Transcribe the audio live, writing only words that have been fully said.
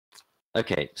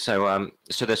Okay, so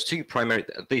there's two primary.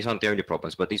 These aren't the only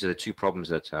problems, but these are the two problems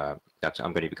that that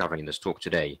I'm going to be covering in this talk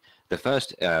today. The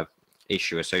first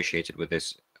issue associated with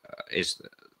this is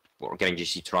or getting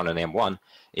GCC to run on M1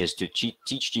 is to teach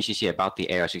GCC about the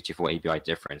AArch64 ABI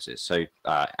differences. So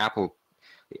Apple,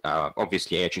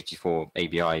 obviously AArch64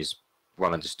 ABI is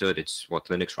well understood. It's what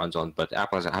Linux runs on, but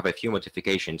Apple has have a few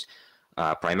modifications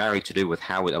primarily to do with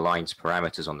how it aligns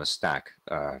parameters on the stack.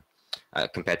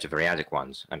 Compared to variadic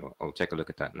ones, and we'll take a look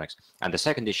at that next. And the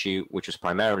second issue, which was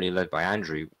primarily led by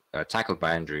Andrew, tackled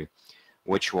by Andrew,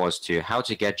 which was to how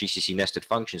to get GCC nested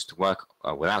functions to work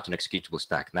without an executable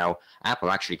stack. Now,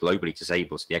 Apple actually globally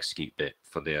disables the execute bit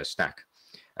for the stack.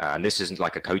 And this isn't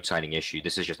like a code signing issue.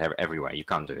 This is just everywhere. You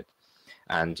can't do it.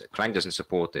 And Clang doesn't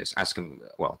support this.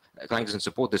 Clang doesn't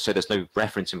support this, so there's no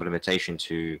reference implementation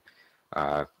to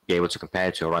be able to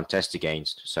compare to or run tests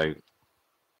against. So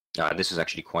this is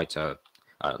actually quite a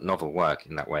novel work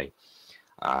in that way,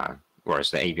 whereas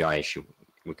the ABI issue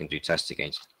we can do tests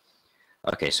against.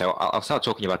 Okay, so I'll start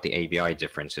talking about the ABI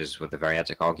differences with the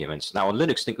variadic arguments. Now on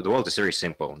Linux, the world is very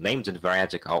simple. Named and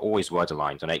variadic are always word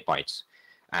aligned on 8 bytes,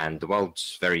 and the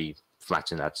world's very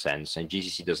flat in that sense, and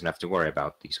GCC doesn't have to worry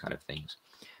about these kind of things.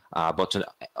 But on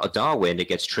Darwin, it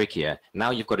gets trickier.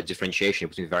 Now you've got a differentiation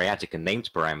between variadic and named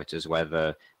parameters, where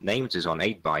the named is on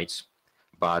 8 bytes,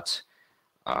 but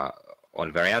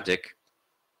on variadic,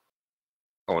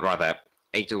 or rather,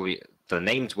 the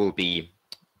named will be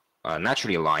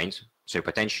naturally aligned. So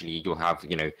potentially you'll have,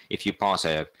 if you pass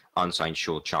a unsigned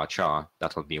short char,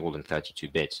 that'll be all in 32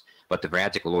 bits. But the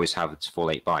variadic will always have its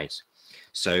full 8 bytes.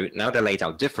 So now they're laid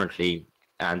out differently,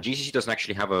 and GCC doesn't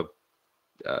actually have a,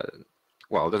 it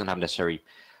doesn't have necessarily,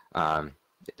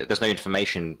 there's no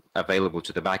information available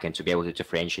to the backend to be able to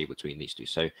differentiate between these two.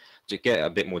 So to get a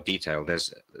bit more detail,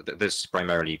 this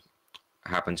primarily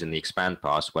happens in the expand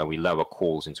pass where we lower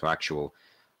calls into actual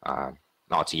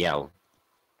RTL.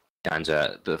 And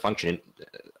the function,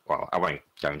 I won't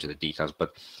go into the details,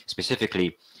 but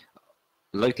specifically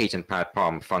locate and pad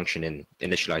parm function in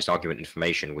initialized argument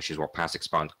information, which is what pass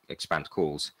expand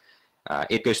calls.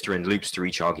 It goes through and loops through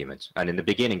each argument. And in the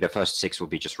beginning, the first 6 will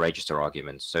be just register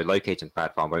arguments. So locate and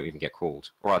pad parm won't even get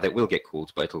called. Or they will get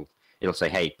called, but it'll say,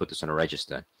 hey, put this on a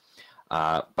register.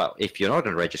 But if you're not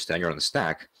on a register and you're on the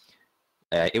stack,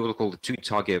 it will call the two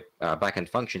target backend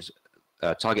functions,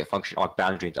 target function arc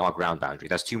boundary and arc ground boundary.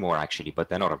 There's 2 more actually, but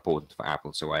they're not important for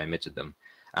Apple, so I omitted them.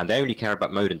 And they only care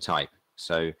about mode and type.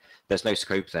 So there's no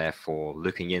scope there for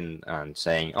looking in and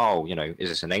saying, oh, is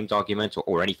this a named argument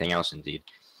or anything else indeed.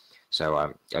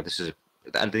 So this is,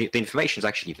 and the information is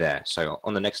actually there. So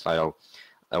on the next slide,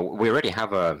 we already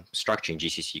have a structure in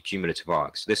GCC, cumulative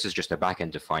arcs. This is just a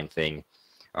backend defined thing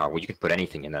where you can put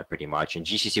anything in there pretty much, and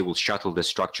GCC will shuttle this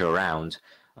structure around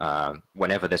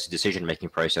whenever there's a decision-making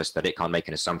process that it can't make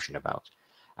an assumption about.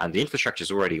 And the infrastructure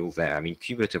is already all there. I mean,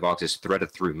 cumulative arcs is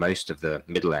threaded through most of the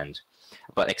middle end,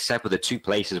 but except for the 2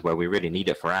 places where we really need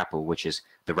it for Apple, which is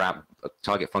the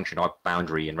target function arc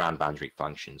boundary and round boundary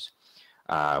functions.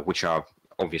 Which are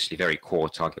obviously very core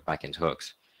target backend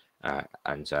hooks.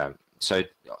 So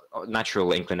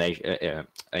natural inclination,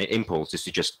 impulse is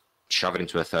to just shove it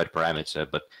into a third parameter.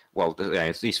 But,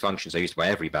 these functions are used by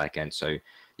every backend. So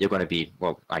you're going to be,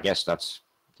 I guess that's,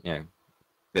 a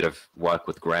bit of work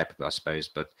with grep, I suppose,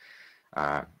 but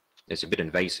it's a bit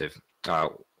invasive.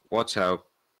 What's our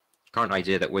current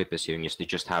idea that we're pursuing is to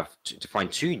just have to find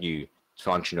 2 new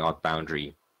function arc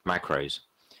boundary macros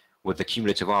with the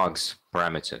cumulative args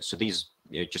parameter. So these,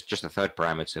 just a third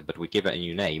parameter, but we give it a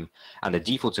new name, and the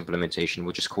default implementation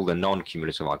we'll just call the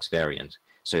non-cumulative args variant.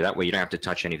 So that way you don't have to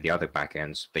touch any of the other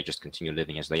backends. They just continue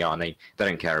living as they are, and they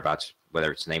don't care about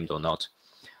whether it's named or not.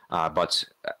 But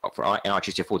for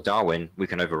AArch64 Darwin, we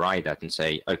can override that and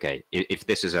say, okay, if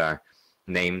this is a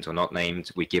named or not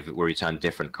named, we return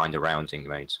different kind of rounding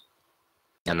modes.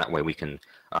 And that way we can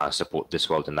support this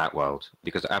world and that world,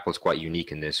 because Apple's quite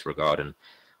unique in this regard, and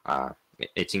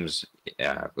it seems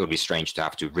it would be strange to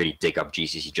have to really dig up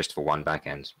GCC just for one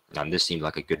backend. And this seemed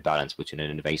like a good balance between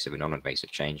an invasive and non-invasive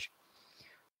change.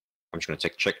 I'm just going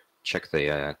to check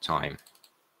the time.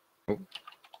 Oh.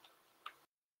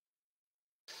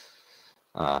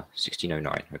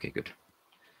 16:09. Okay, good.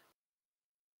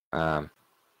 Right,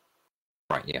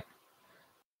 yeah.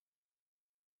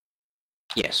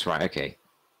 Yes, right, okay.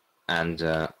 And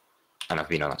I've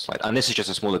been on that slide. And this is just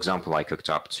a small example I cooked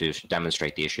up to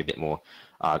demonstrate the issue a bit more.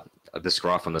 This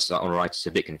graph on the right is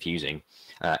a bit confusing.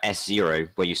 S0,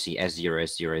 where you see S0,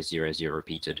 S0, S0, S0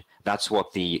 repeated, that's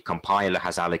what the compiler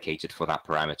has allocated for that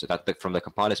parameter. That, from the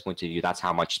compiler's point of view, that's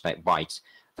how much bytes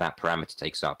that parameter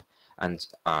takes up. And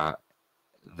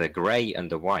the gray and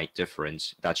the white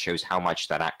difference, that shows how much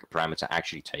that parameter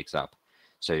actually takes up.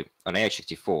 So on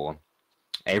AArch64,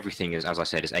 everything is, as I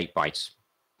said, is 8 bytes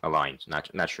aligned,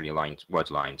 naturally aligned, word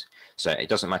aligned. So it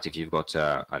doesn't matter if you've got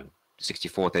a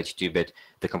 64, 32-bit,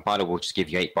 the compiler will just give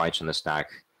you 8 bytes on the stack,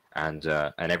 and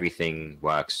everything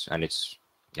works, and it's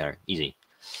easy.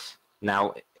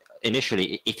 Now,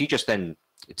 initially, if you just then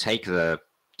take the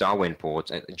Darwin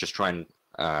port and just try and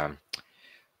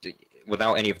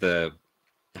without any of the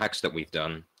hacks that we've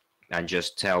done, and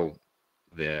just tell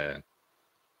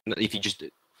if you just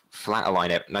flat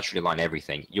align it, naturally align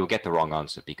everything, you'll get the wrong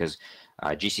answer, because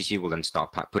GCC will then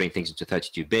start putting things into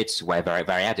 32 bits where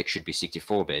variadic should be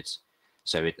 64 bits.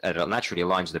 So it naturally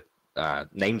aligns the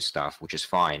named stuff, which is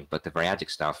fine, but the variadic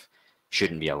stuff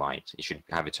shouldn't be aligned. It should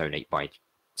have its own 8-byte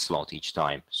slot each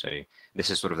time. So this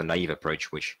is sort of the naive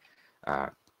approach, which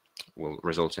will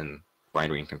result in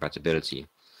binary incompatibility.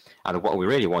 And what we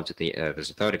really wanted, there's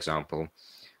a third example,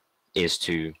 is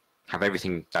to have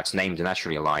everything that's named and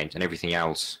naturally aligned, and everything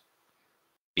else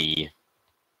be,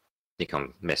 I think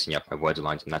I'm messing up my word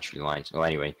aligned and naturally aligned. Well,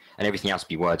 anyway, and everything else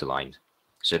be word aligned.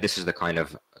 So this is the kind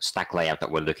of stack layout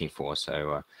that we're looking for.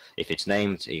 So if it's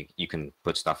named, you can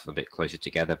put stuff a bit closer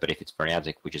together, but if it's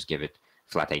variadic, we just give it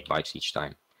flat 8 bytes each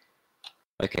time.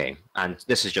 Okay, and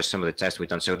this is just some of the tests we've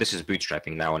done. So this is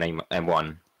bootstrapping now on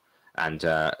M1, and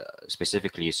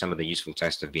specifically some of the useful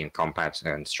tests have been compat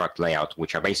and struct layout,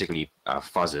 which are basically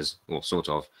fuzzers, or sort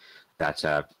of,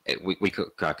 that we could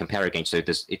compare against. So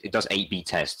it does A/B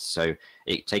tests. So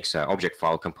it takes an object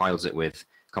file, compiles it with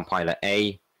compiler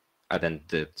A, and then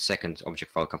the second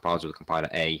object file compiles with compiler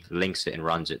A, links it and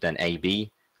runs it. Then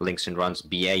AB links and runs,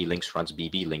 BA links runs,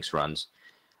 BB links runs,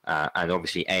 and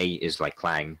obviously A is like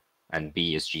Clang, and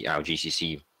B is our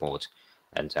GCC port.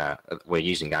 And we're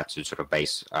using that to sort of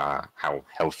base how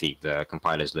healthy the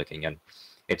compiler is looking, and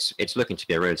it's looking to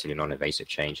be a relatively non-invasive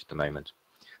change at the moment.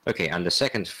 Okay, and the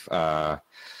second feature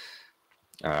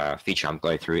I'm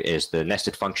going through is the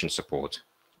nested function support.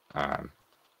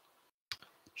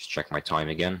 Just check my time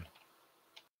again.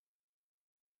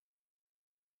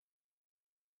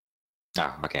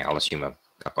 Okay, I'll assume I've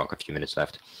got a few minutes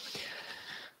left.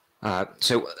 Clang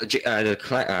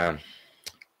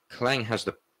has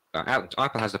the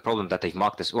Apple has the problem that they've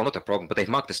marked this, well, not a problem, but they've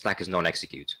marked the stack as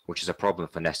non-execute, which is a problem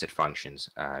for nested functions.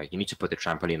 You need to put the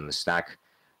trampoline on the stack,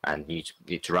 and you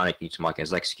need to run it, you need to mark it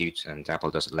as execute, and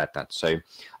Apple doesn't let that. So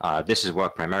this is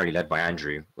work primarily led by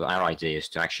Andrew. Well, our idea is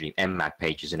to actually mmap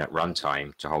pages in at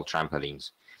runtime to hold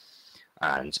trampolines.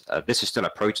 And this is still a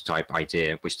prototype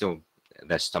idea.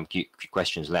 There's some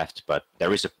questions left, but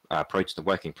there is a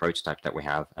working prototype that we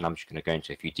have, and I'm just going to go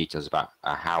into a few details about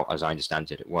how, as I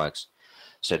understand it, it works.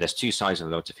 So there's two sides of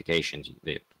notifications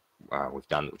that we've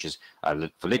done, which is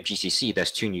for libgcc,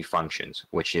 there's two new functions,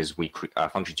 which is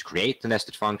function to create the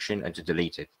nested function and to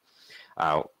delete it.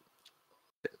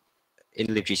 In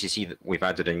libgcc, we've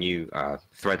added a new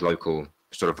thread local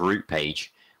sort of root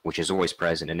page, which is always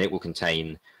present, and it will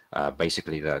contain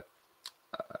basically the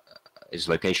is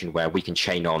location where we can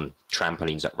chain on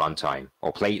trampolines at runtime,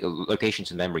 or play locations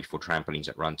in memory for trampolines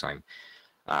at runtime.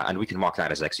 And we can mark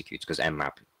that as execute, because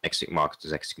mmap marked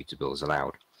as executable is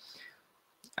allowed.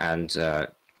 And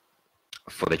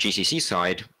for the GCC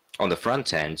side, on the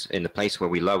front end, in the place where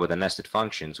we lower the nested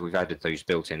functions, we've added those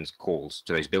built-in calls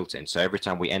to those built-ins. So every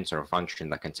time we enter a function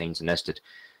that contains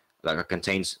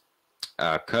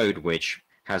code which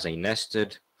has a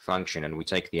nested function, and we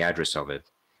take the address of it.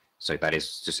 So that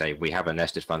is to say, we have a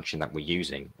nested function that we're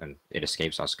using, and it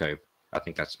escapes our scope. I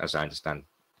think that's as I understand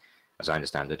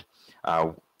it.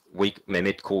 We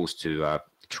emit calls to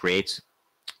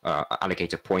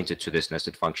allocate a pointer to this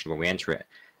nested function when we enter it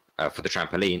for the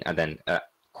trampoline, and then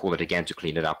call it again to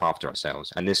clean it up after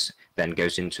ourselves. And this then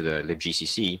goes into the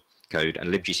libgcc code,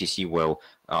 and libgcc will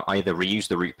either reuse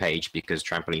the root page because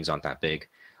trampolines aren't that big,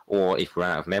 or if we're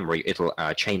out of memory, it'll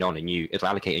it'll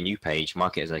allocate a new page,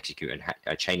 mark it as execute, and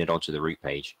chain it onto the root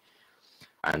page.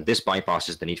 And this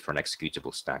bypasses the need for an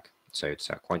executable stack. So it's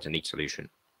quite a neat solution.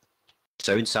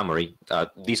 So in summary,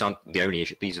 these aren't the only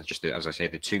issue. These are just, as I say,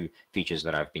 the two features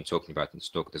that I've been talking about in this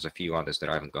talk. There's a few others that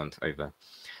I haven't gone over.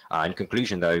 In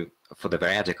conclusion, though, for the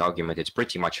variadic argument, it's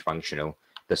pretty much functional.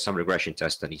 There's some regression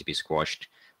tests that need to be squashed,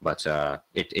 but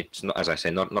it's not, as I say,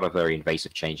 not a very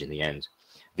invasive change in the end.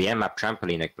 The mmap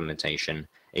trampoline implementation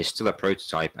is still a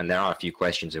prototype, and there are a few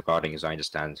questions regarding, as I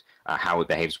understand, how it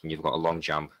behaves when you've got a long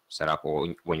jump set up,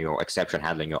 or when you're exception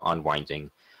handling or unwinding.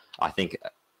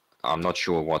 I'm not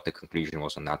sure what the conclusion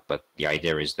was on that, but the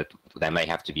idea is that there may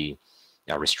have to be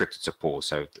restricted support.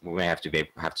 So we may have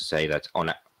to say that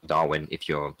on Darwin, if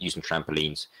you're using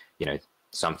trampolines,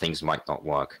 some things might not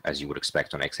work as you would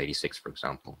expect on x86, for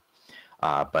example.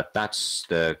 But that's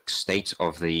the state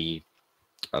of the,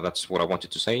 that's what I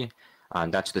wanted to say,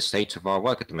 and that's the state of our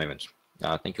work at the moment.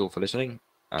 Thank you all for listening,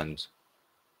 and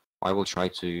I will try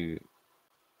to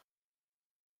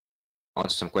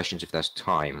answer some questions if there's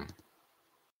time.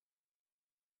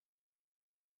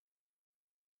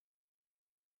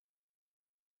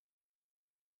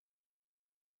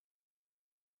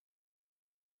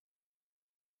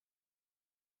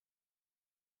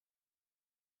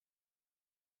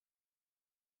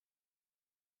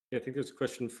 Yeah, I think there's a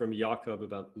question from Jakob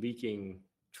about leaking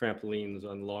trampolines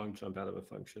on long jump out of a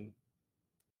function.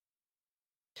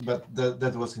 But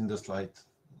that was in the slide.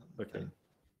 Okay.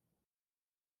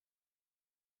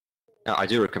 I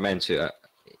do recommend to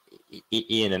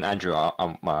Iain and Andrew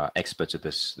are experts at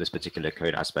this particular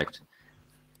code aspect.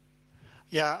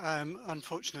 Yeah,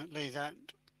 unfortunately, that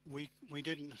we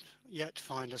didn't yet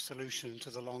find a solution to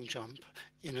the long jump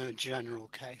in a general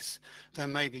case. There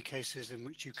may be cases in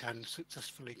which you can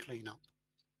successfully clean up,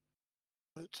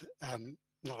 but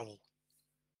not all.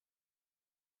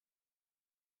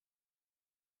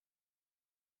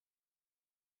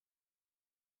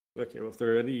 Okay, well, if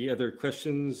there are any other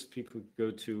questions, people go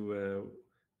to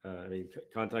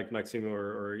contact Maxim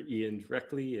or Iain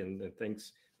directly. And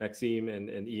thanks, Maxim and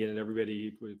Iain and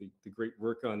everybody for the great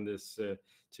work on this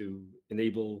to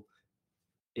enable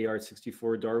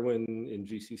AArch64 Darwin in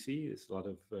GCC. It's a lot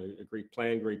of a great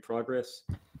plan, great progress.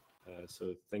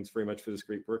 So thanks very much for this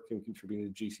great work and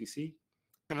contributing to GCC.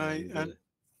 Can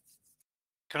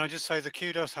I just say the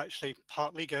kudos actually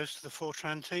partly goes to the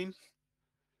Fortran team.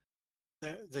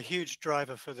 The huge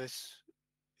driver for this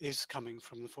is coming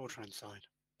from the Fortran side,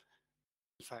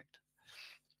 in fact.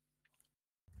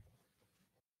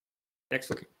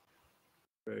 Excellent.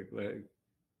 Very glad,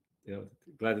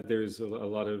 glad that there's a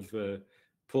lot of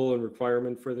pull and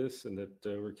requirement for this, and that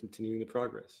we're continuing the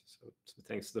progress. So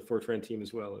thanks to the Fortran team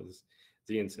as well, as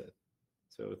Iain said.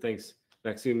 So thanks,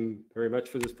 Maxim, very much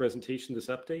for this presentation, this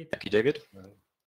update. Thank you, David.